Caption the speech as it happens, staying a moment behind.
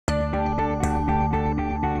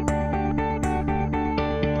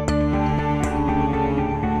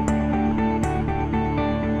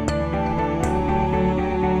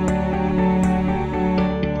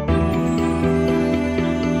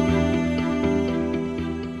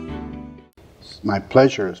my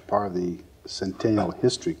pleasure as part of the Centennial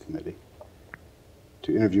History Committee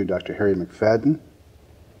to interview Dr. Harry McFadden,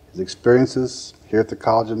 his experiences here at the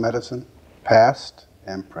College of Medicine, past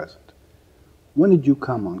and present. When did you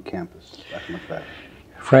come on campus, Dr. McFadden?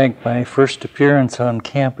 Frank, my first appearance on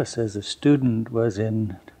campus as a student was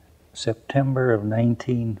in September of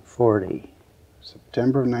 1940.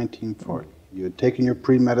 September of 1940. You had taken your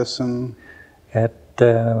pre-medicine? At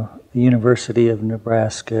the University of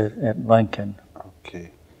Nebraska at Lincoln.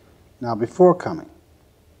 Okay. Now, before coming,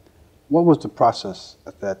 what was the process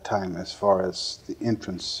at that time as far as the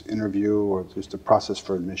entrance interview or just the process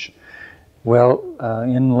for admission? Well,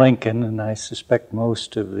 in Lincoln, and I suspect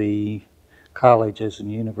most of the colleges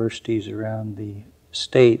and universities around the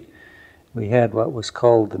state, we had what was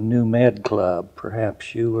called the New Med Club.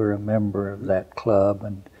 Perhaps you were a member of that club,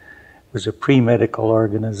 and it was a pre-medical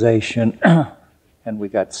organization, and we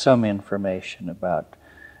got some information about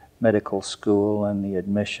medical school and the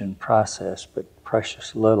admission process, but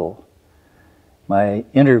precious little. My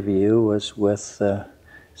interview was with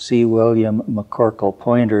C. William McCorkle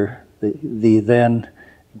Pointer, the then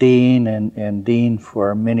dean and dean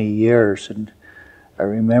for many years, and I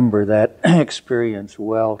remember that experience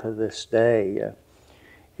well to this day.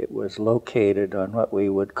 It was located on what we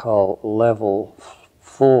would call level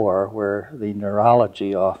 4, where the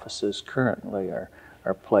neurology offices currently are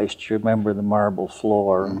placed. You remember the marble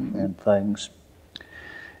floor and things.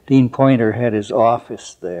 Dean Pointer had his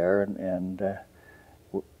office there, and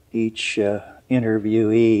each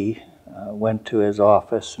interviewee went to his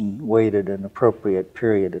office and waited an appropriate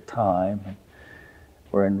period of time. And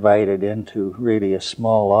were invited into really a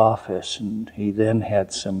small office, and he then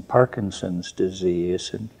had some Parkinson's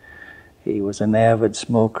disease, and he was an avid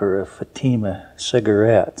smoker of Fatima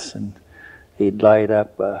cigarettes, and he'd light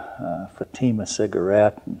up a Fatima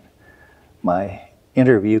cigarette, and my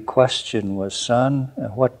interview question was, "Son,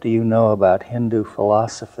 what do you know about Hindu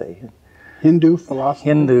philosophy?" Hindu philosophy?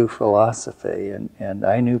 Hindu philosophy, and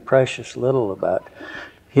I knew precious little about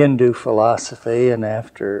Hindu philosophy, and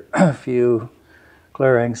after a few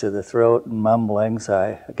clearings of the throat and mumblings,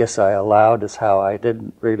 I guess I allowed as how I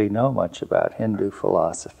didn't really know much about Hindu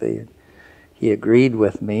philosophy. And he agreed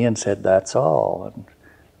with me and said, "That's all." And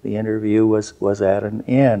the interview was at an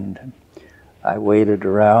end. I waited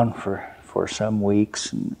around for some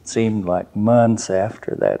weeks, and it seemed like months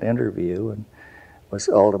after that interview, and was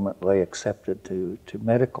ultimately accepted to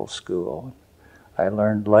medical school. I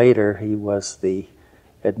learned later he was the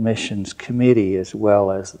admissions committee as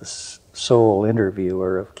well as the sole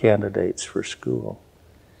interviewer of candidates for school.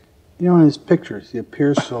 You know, in his pictures, he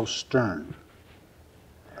appears so stern.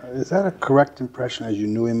 Is that a correct impression as you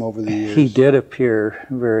knew him over the years? He did appear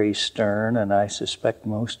very stern, and I suspect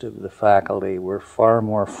most of the faculty were far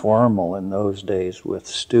more formal in those days with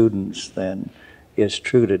students than is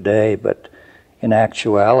true today, but in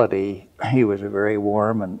actuality, he was a very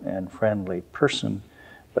warm and friendly person.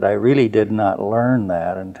 But I really did not learn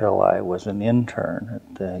that until I was an intern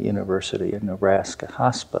at the University of Nebraska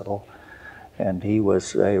Hospital, and he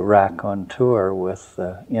was a raconteur with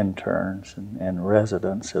interns and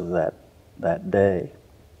residents of that day.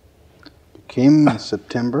 You came in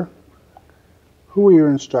September. Who were your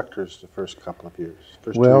instructors the first couple of years?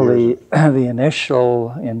 Well, the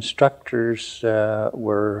initial instructors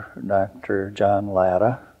were Dr. John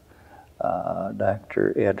Latta,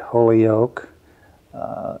 Dr. Ed Holyoke,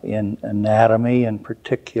 in anatomy in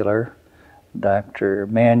particular. Dr.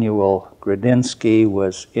 Manuel Gradinsky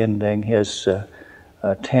was ending his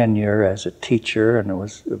tenure as a teacher, and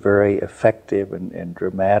was a very effective and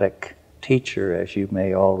dramatic teacher, as you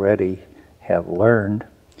may already have learned.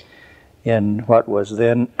 In what was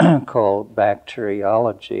then called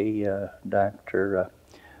bacteriology, Dr.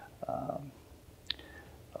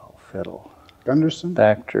 Gunderson?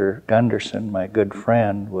 Dr. Gunderson, my good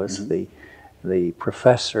friend, was the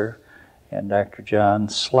professor, and Dr. John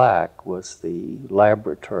Slack was the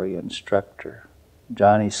laboratory instructor.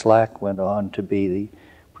 Johnny Slack went on to be the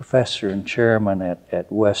professor and chairman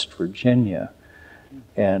at West Virginia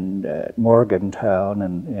and at Morgantown,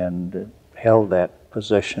 and held that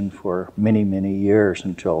position for many, many years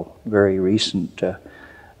until very recent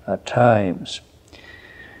times.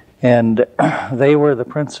 And they were the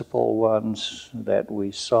principal ones that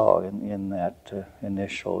we saw in that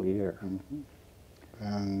initial year.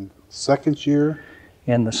 And second year?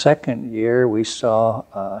 In the second year, we saw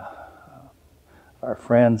our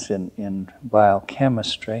friends in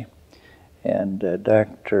biochemistry, and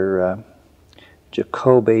Dr.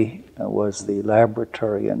 Jacoby was the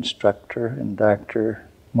laboratory instructor, and Dr.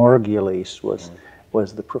 Morgulis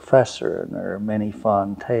was the professor, and there are many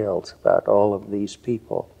fond tales about all of these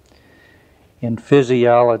people. In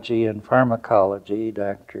physiology and pharmacology,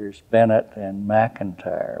 Drs. Bennett and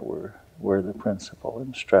McIntyre were the principal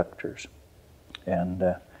instructors. And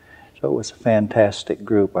so it was a fantastic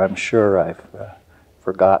group. I'm sure I've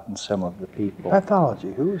forgotten some of the people.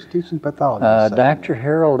 Pathology. Who was teaching pathology? Dr.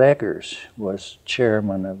 Harold Eggers was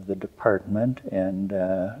chairman of the department, and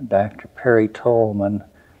Dr. Perry Tolman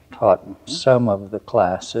taught some of the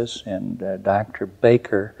classes, and Dr.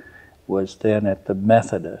 Baker was then at the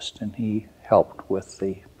Methodist, and he helped with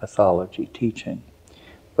the pathology teaching.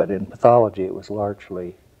 But in pathology, it was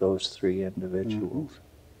largely those three individuals.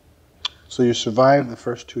 So you survived the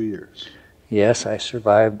first 2 years? Yes, I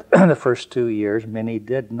survived the first 2 years. Many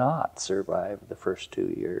did not survive the first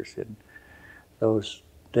 2 years. In those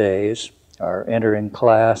days, our entering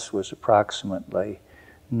class was approximately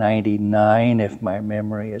 99, if my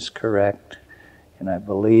memory is correct, and I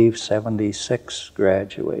believe 76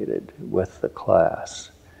 graduated with the class.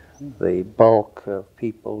 The bulk of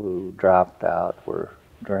people who dropped out were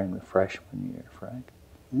during the freshman year, Frank.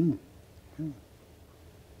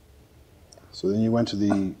 So then you went to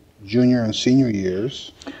the junior and senior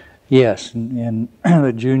years. Yes, in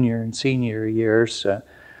the junior and senior years,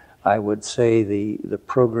 I would say the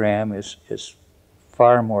program is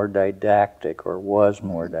far more didactic, or was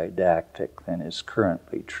more didactic than is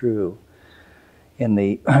currently true. In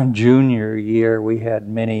the junior year, we had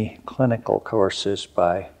many clinical courses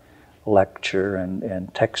by lecture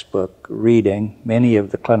and textbook reading. Many of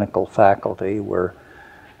the clinical faculty were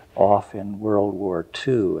off in World War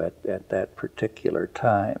II at that particular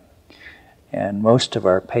time. And most of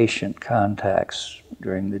our patient contacts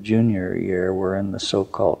during the junior year were in the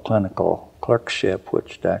so-called clinical clerkship,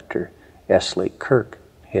 which Dr. Esley Kirk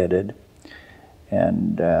headed.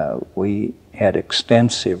 And we had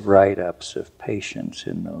extensive write-ups of patients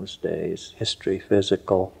in those days: history,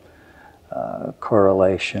 physical,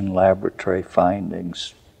 correlation, laboratory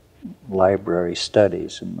findings, library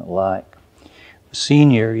studies, and the like. The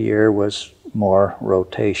senior year was more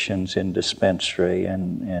rotations in dispensary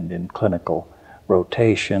and in clinical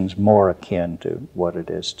rotations, more akin to what it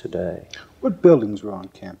is today. What buildings were on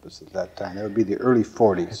campus at that time? That would be the early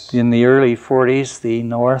 40s. In the early 40s, the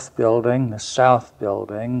North Building, the South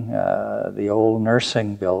Building, the old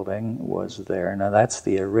nursing building was there. Now that's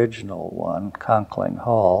the original one, Conkling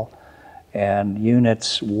Hall, and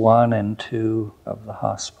units 1 and 2 of the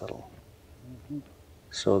hospital.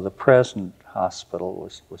 So the present hospital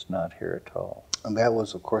was not here at all. And that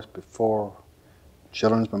was, of course, before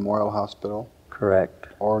Children's Memorial Hospital? Correct.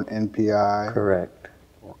 Or an NPI? Correct.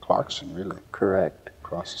 Or Clarkson, really? Correct.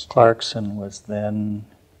 Across the street. Clarkson was then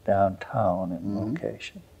downtown in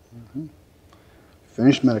location.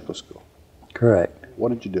 Finished medical school? Correct. What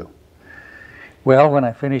did you do? Well, when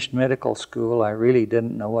I finished medical school, I really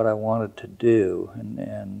didn't know what I wanted to do,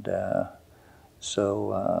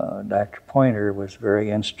 so Dr. Pointer was very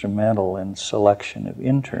instrumental in selection of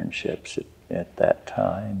internships at that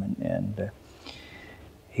time, and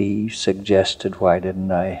he suggested, why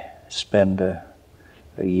didn't I spend a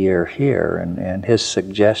year here, and his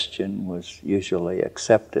suggestion was usually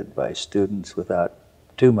accepted by students without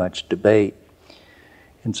too much debate.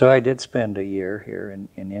 And so I did spend a year here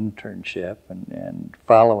in internship, and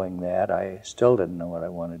following that, I still didn't know what I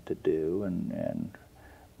wanted to do, and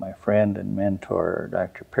my friend and mentor,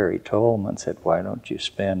 Dr. Perry Tolman, said, why don't you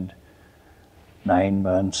spend 9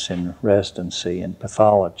 months in residency in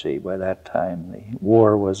pathology? By that time, the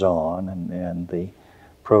war was on, and the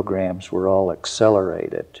programs were all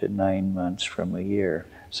accelerated to 9 months from a year.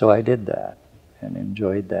 So I did that and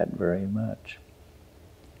enjoyed that very much.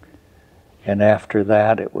 And after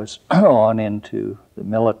that, it was on into the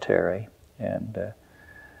military, and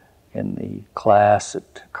in the class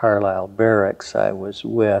at Carlisle Barracks I was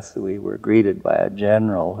with, we were greeted by a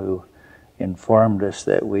general who informed us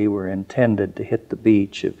that we were intended to hit the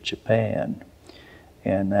beach of Japan.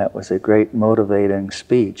 And that was a great motivating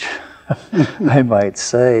speech. I might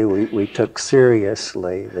say we took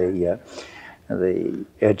seriously the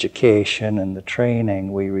education and the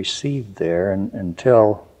training we received there,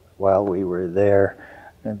 until while we were there,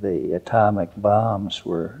 the atomic bombs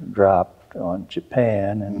were dropped on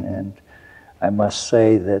Japan, and I must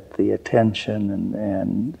say that the attention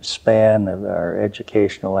and span of our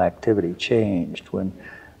educational activity changed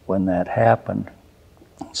when that happened.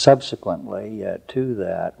 Subsequently to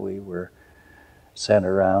that, we were sent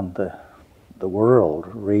around the world,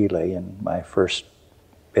 really, and my first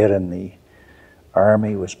bit in the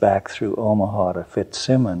Army was back through Omaha to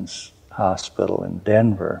Fitzsimmons Hospital in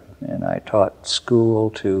Denver, and I taught school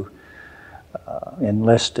to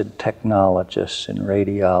enlisted technologists in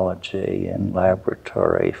radiology and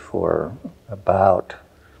laboratory for about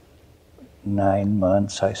 9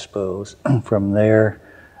 months, I suppose. From there,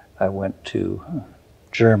 I went to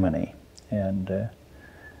Germany, and it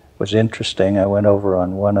was interesting. I went over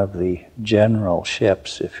on one of the general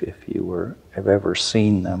ships. If you have ever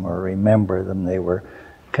seen them or remember them, they were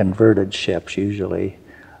converted ships, usually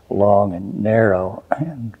long and narrow.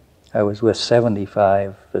 And I was with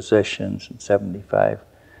 75 physicians and 75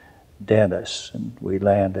 dentists, and we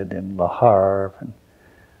landed in Le Havre and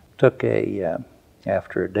took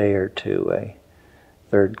after a day or two, a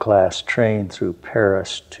third-class train through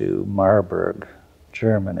Paris to Marburg,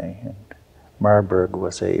 Germany. And Marburg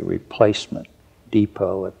was a replacement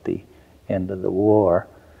depot at the end of the war.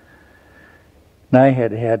 And I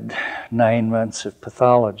had had 9 months of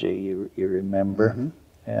pathology, you remember, Mm-hmm.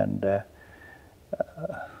 and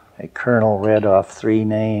a colonel read off 3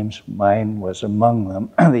 names. Mine was among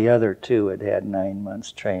them. The other 2 had had 9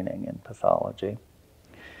 months training in pathology.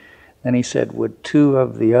 Then he said, would 2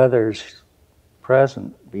 of the others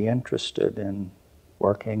present be interested in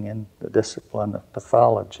working in the discipline of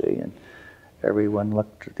pathology? And everyone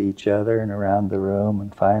looked at each other and around the room,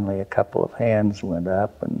 and finally a couple of hands went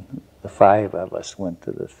up, and the 5 of us went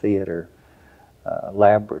to the theater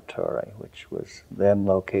laboratory, which was then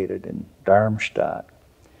located in Darmstadt.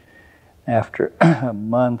 After a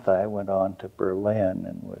month, I went on to Berlin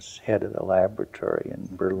and was head of the laboratory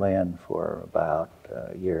in Berlin for about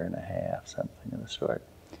a year and a half, something of the sort.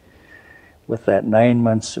 With that 9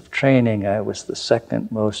 months of training, I was the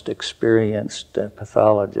second most experienced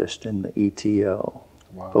pathologist in the ETO,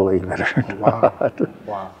 Wow. believe it or not. Wow.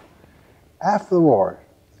 Wow. After the war,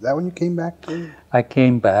 is that when you came back to? I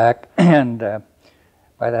came back, and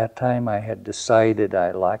by that time I had decided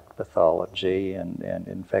I liked pathology and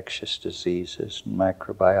infectious diseases and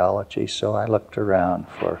microbiology, so I looked around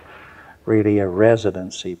for really a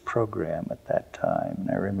residency program at that time.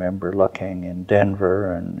 And I remember looking in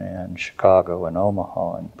Denver and Chicago and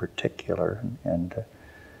Omaha in particular. And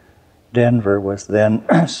Denver was then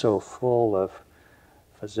so full of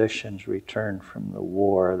physicians returned from the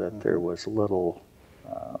war that there was little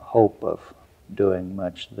hope of doing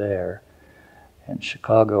much there. And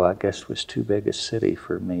Chicago, I guess, was too big a city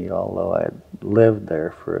for me, although I had lived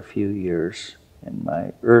there for a few years in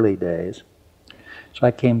my early days. So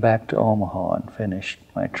I came back to Omaha and finished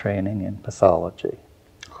my training in pathology.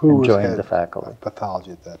 Who and was joined head the faculty. of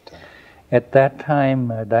pathology at that time? At that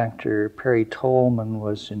time, Dr. Perry Tolman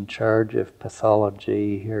was in charge of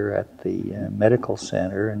pathology here at the medical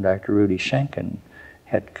center, and Dr. Rudy Schenken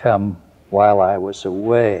had come while I was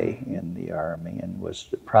away in the Army and was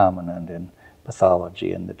prominent in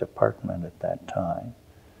pathology in the department at that time.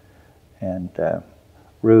 And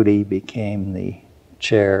Rudy became the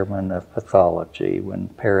chairman of pathology when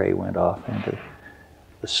Perry went off into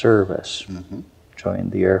the service,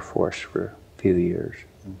 joined the Air Force for a few years.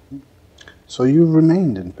 So you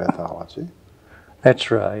remained in pathology. That's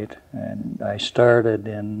right. And I started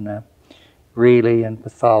in really in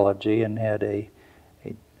pathology and had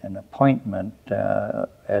an appointment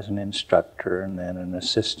as an instructor and then an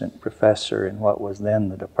assistant professor in what was then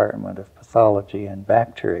the Department of Pathology and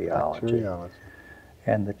Bacteriology.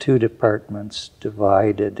 And the 2 departments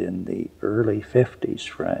divided in the early 50s,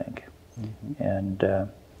 Frank. And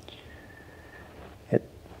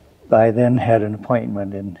I then had an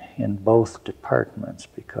appointment in both departments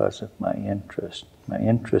because of my interest. My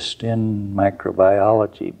interest in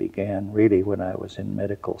microbiology began really when I was in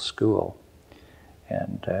medical school.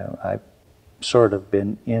 And I've sort of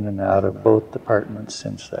been in and out of both departments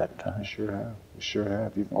since that time. You sure have. You sure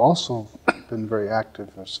have. You've also been very active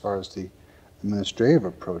as far as the administrative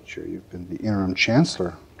approach here. You've been the interim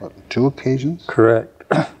chancellor on 2 occasions? Correct.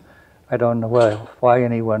 I don't know why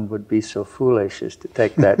anyone would be so foolish as to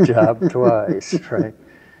take that job twice, right?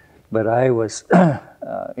 But I was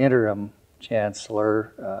interim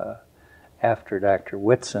chancellor after Dr.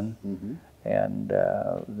 Whitson, and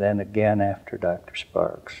then again after Dr.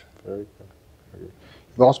 Sparks. Very good. Very good.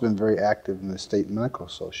 You've also been very active in the State Medical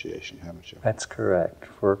Association, haven't you? That's correct,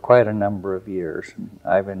 for quite a number of years.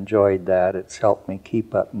 I've enjoyed that. It's helped me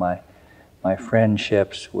keep up my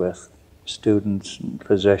friendships with students and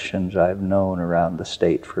physicians I've known around the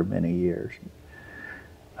state for many years.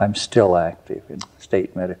 I'm still active in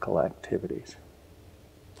state medical activities.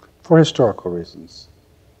 For historical reasons,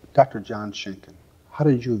 Dr. John Schenken, how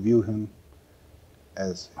did you view him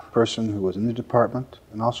as a person who was in the department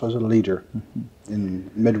and also as a leader in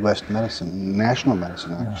Midwest medicine, national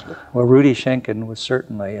medicine, actually? Well, Rudy Schenken was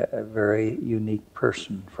certainly a very unique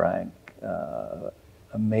person, Frank.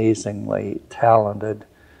 Amazingly talented,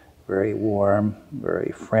 very warm,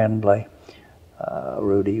 very friendly.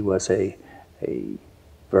 Rudy was a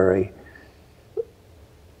very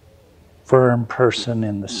firm person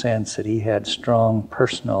in the sense that he had strong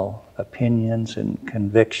personal opinions and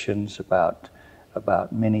convictions about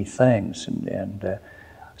many things, and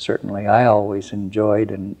certainly I always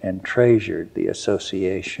enjoyed and treasured the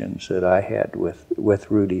associations that I had with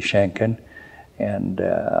Rudy Schenken, and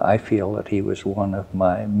I feel that he was one of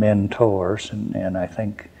my mentors and I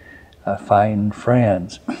think fine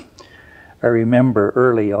friends. I remember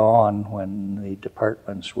early on when the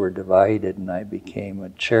departments were divided and I became a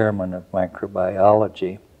chairman of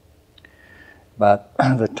microbiology, about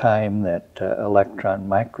the time that electron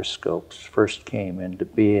microscopes first came into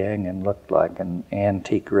being and looked like an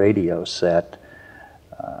antique radio set,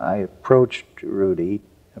 I approached Rudy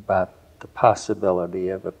about the possibility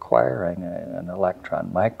of acquiring an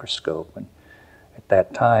electron microscope, and at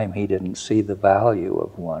that time he didn't see the value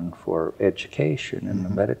of one for education in the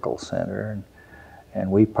medical center,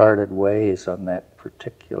 and we parted ways on that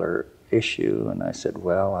particular issue, and I said,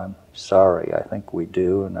 well, I'm sorry, I think we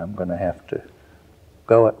do, and I'm going to have to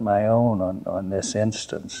go at my own on this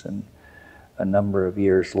instance. And a number of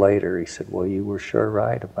years later he said, well, you were sure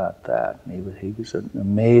right about that. And he was an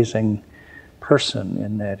amazing person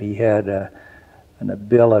in that he had an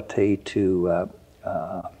ability to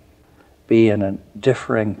be in a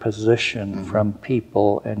differing position from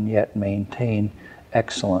people and yet maintain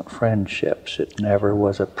excellent friendships. It never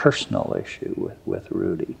was a personal issue with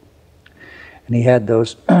Rudy. And he had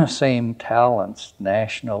those same talents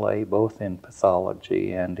nationally, both in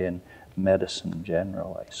pathology and in medicine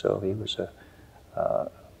generally. So he was a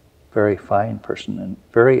very fine person and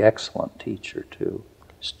very excellent teacher too.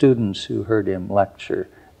 Students who heard him lecture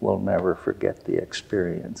will never forget the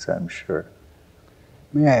experience, I'm sure.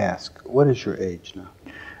 May I ask, what is your age now?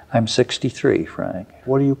 I'm 63, Frank.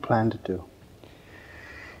 What do you plan to do?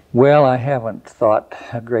 Well, I haven't thought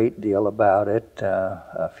a great deal about it.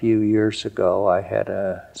 A few years ago, I had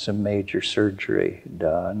some major surgery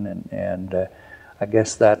done, and I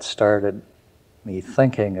guess that started me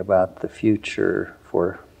thinking about the future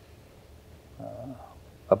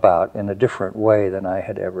about in a different way than I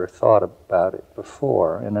had ever thought about it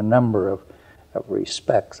before, in a number of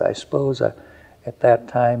respects. I suppose at that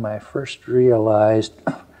time I first realized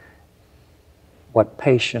what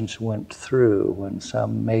patients went through when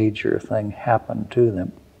some major thing happened to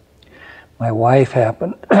them. My wife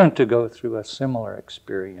happened to go through a similar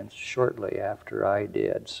experience shortly after I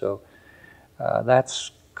did, so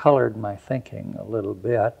that's colored my thinking a little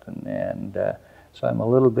bit, and so I'm a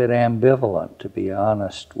little bit ambivalent, to be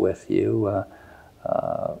honest with you.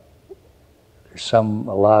 There's a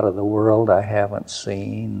lot of the world I haven't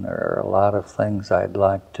seen. There are a lot of things I'd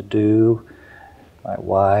like to do. My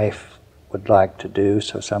wife would like to do,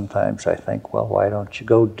 so sometimes I think, well, why don't you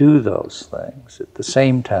go do those things? At the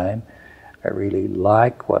same time, I really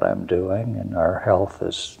like what I'm doing, and our health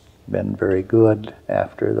has been very good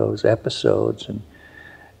after those episodes,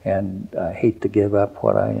 and I hate to give up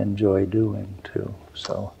what I enjoy doing too.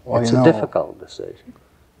 So it's a difficult decision,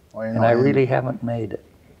 and I really haven't made it.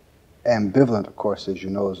 Ambivalent, of course, as you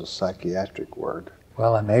know, is a psychiatric word.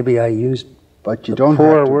 Well, maybe I used but you the don't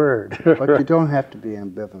poor have to, word. But you don't have to be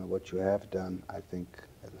ambivalent. What you have done, I think,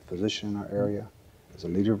 as a physician in our area, as a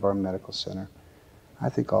leader of our medical center, I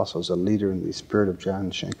think also as a leader in the spirit of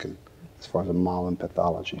John Schenken, as far as a model in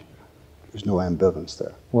pathology. There's no ambivalence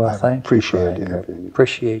there. Well, thank you, Frank. Interviewing you.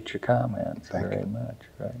 Appreciate your comments Thank very you. much.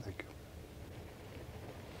 Right. Thank you.